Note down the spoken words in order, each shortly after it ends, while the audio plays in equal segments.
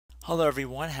Hello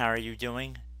everyone, how are you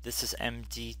doing? This is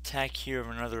MD Tech here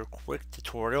with another quick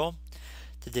tutorial.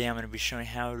 Today I'm going to be showing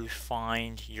how to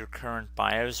find your current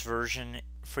BIOS version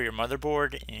for your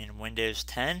motherboard in Windows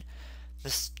 10.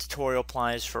 This tutorial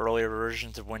applies for earlier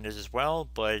versions of Windows as well,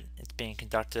 but it's being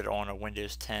conducted on a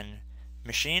Windows 10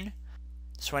 machine.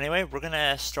 So anyway, we're going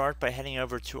to start by heading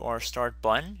over to our Start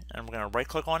button, and we're going to right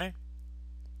click on it.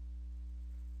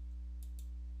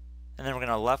 And then we're going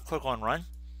to left click on Run.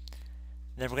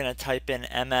 Then we're going to type in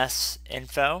ms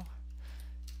info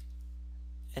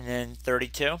and then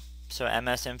 32. So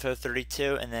ms info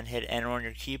 32 and then hit enter on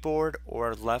your keyboard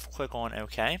or left click on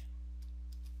OK.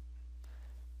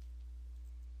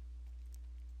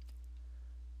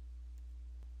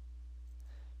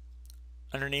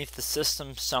 Underneath the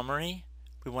system summary,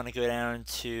 we want to go down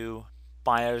to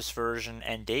BIOS version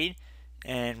and date.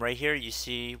 And right here you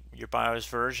see your BIOS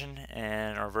version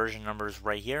and our version number is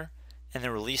right here. And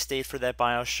the release date for that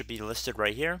BIOS should be listed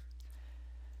right here.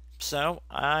 So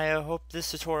I hope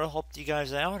this tutorial helped you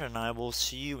guys out, and I will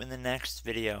see you in the next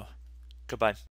video. Goodbye.